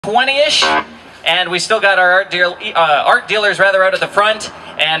20-ish, and we still got our art dealers rather out at the front,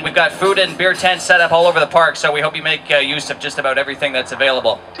 and we've got food and beer tents set up all over the park, so we hope you make use of just about everything that's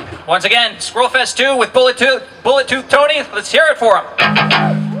available. Once again, Squirrel Fest 2 with Bullet Tooth Tony. Let's hear it for him.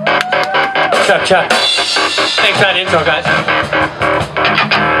 Chuck. Thanks for that intro, guys.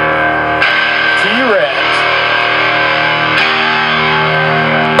 T-Rex.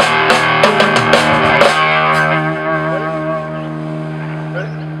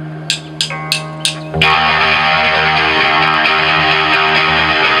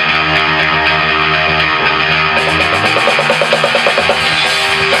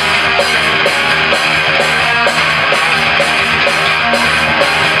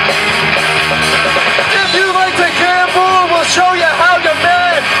 Show you how you're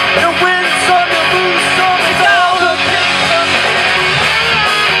mad. You win some, you lose some. It's all the kingdom.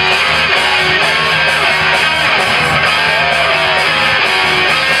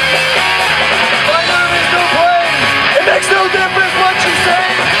 Fire is no play. It makes no difference what you say.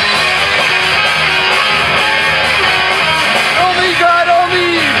 Only God,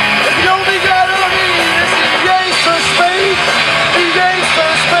 only. If the only God, only. It's the ace of spades. The ace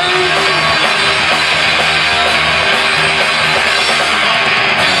of spades.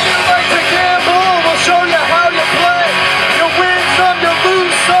 Show you how you play. You win some, you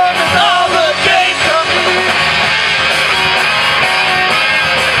lose some, and all the game comes in.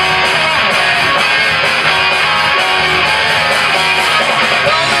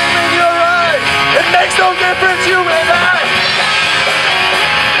 Something in your eye, it makes no difference, you and I.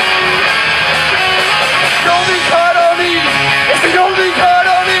 The only card on me, it's the only card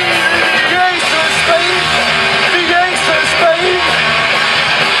on me. The ace of spades, the ace of spades.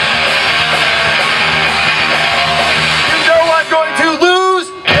 Going to lose,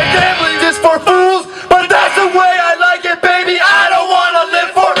 and gambling is for fools, but that's the way I like it, baby. I don't want to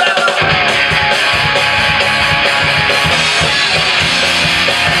live forever.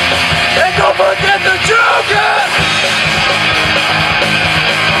 And don't forget the Joker.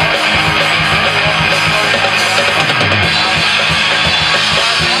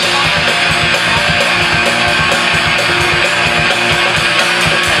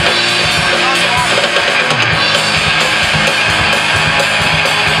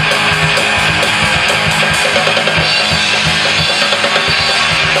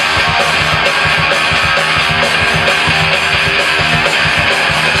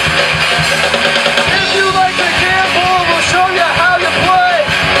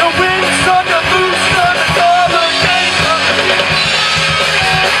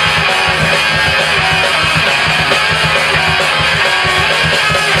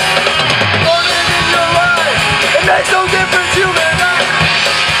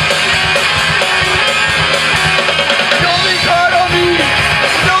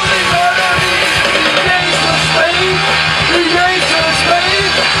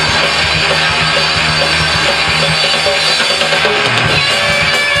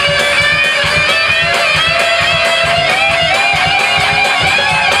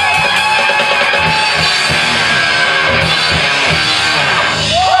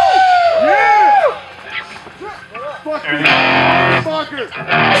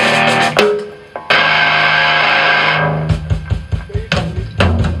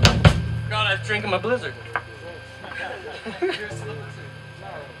 God, I was drinking my blizzard.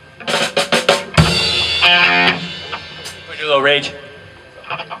 We do a little rage.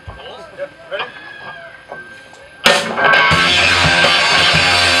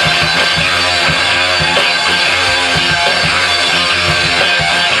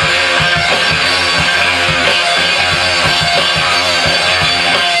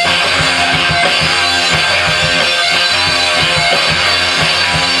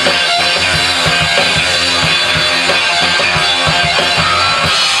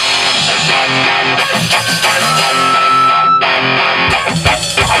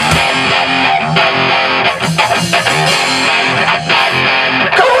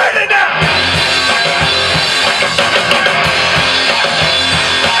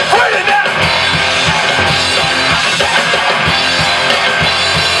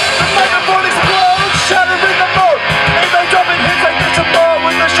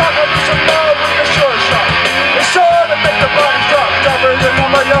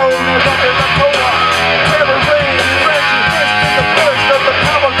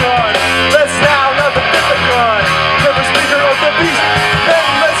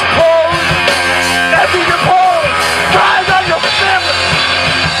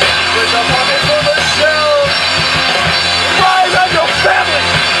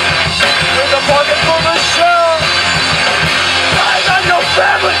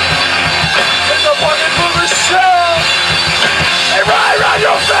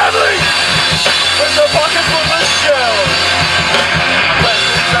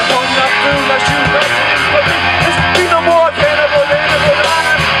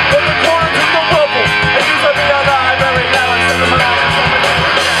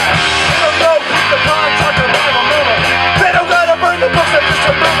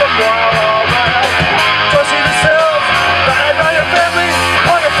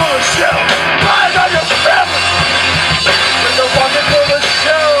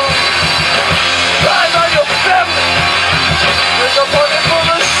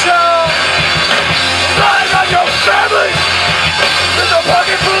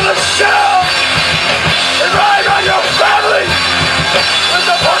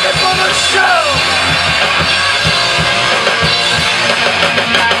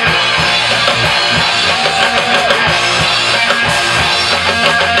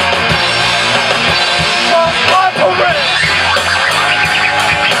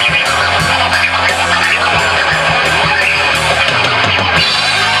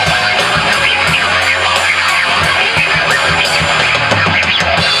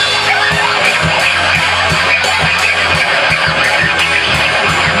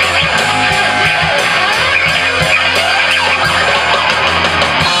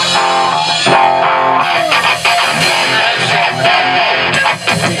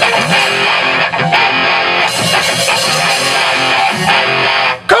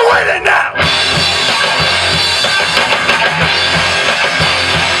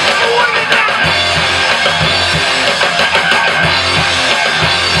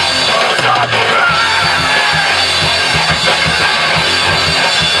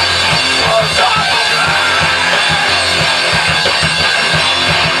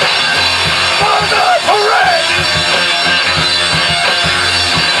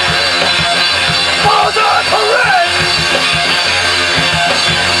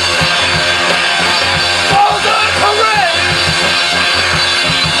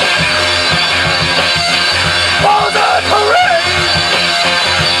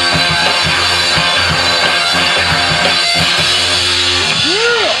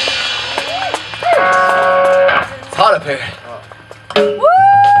 hot up here. Woo!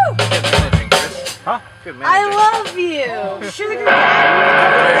 Huh? Good I love you, sugar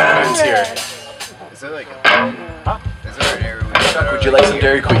daddy. Who's here? Is there like is there an area would you like some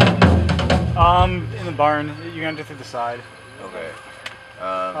Dairy Queen? In the barn. You can enter through the side. Okay.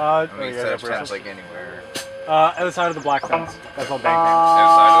 I mean, set up tents like anywhere. Other side of the black fence. That's all bank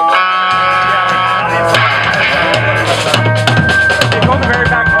If you go in the very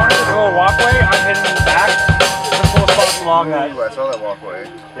back corner, there's a little walkway. I'm hidden in the back. There's a full spots along that. I saw that walkway.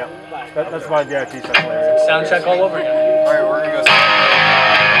 Yep. That's my VIP special area. Sound check all over again. Alright, we're gonna go.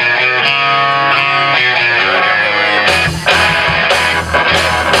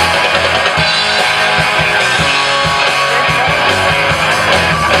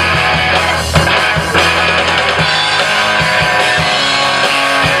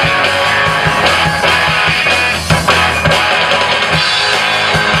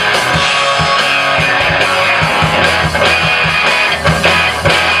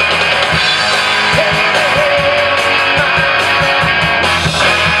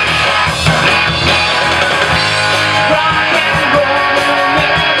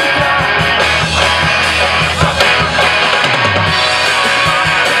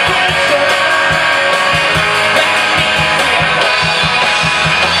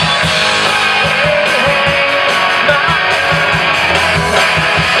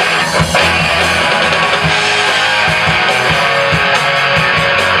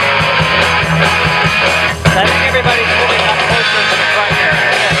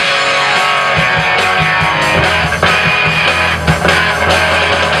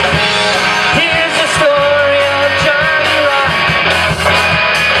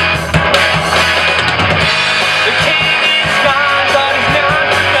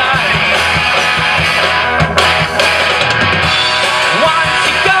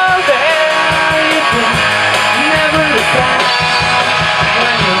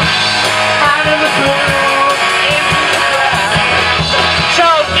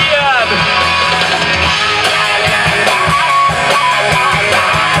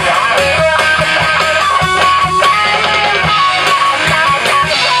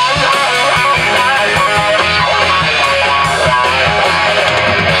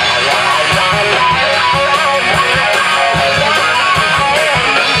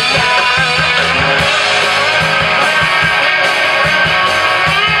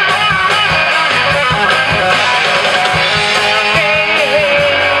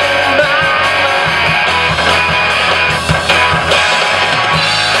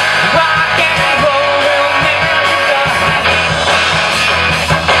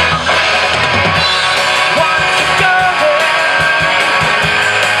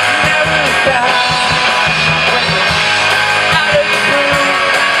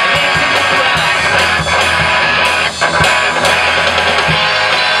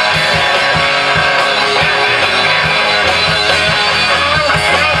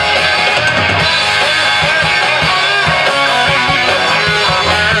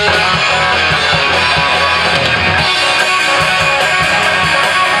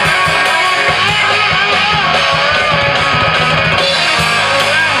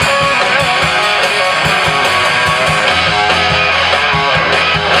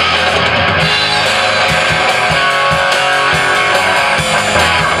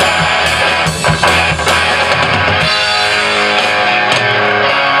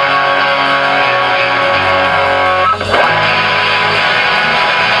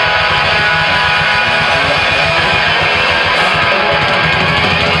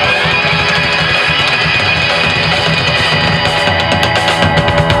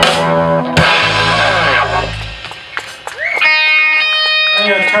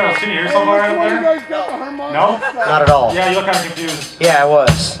 No? Not at all. Yeah, you look kind of confused. Yeah, I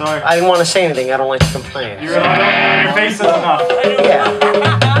was. Sorry. I didn't want to say anything. I don't like to complain. Your face is enough. Yeah.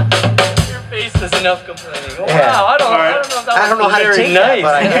 Your face is enough complaining. Oh, Yeah. wow, I don't know if that I don't know was how to very take nice. that,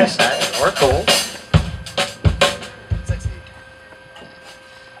 but I guess we're cool.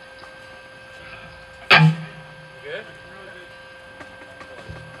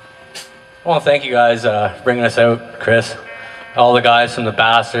 I want to thank you guys for bringing us out, Chris. All the guys from the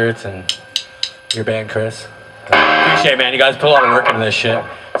Bastards and your band, Chris. Appreciate it, man. You guys put a lot of work into this shit.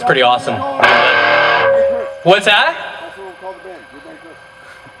 It's pretty awesome. What's that?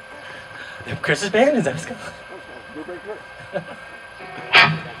 Chris's band? Is that what's going on?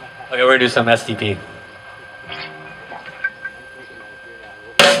 Okay, we're going to do some STP.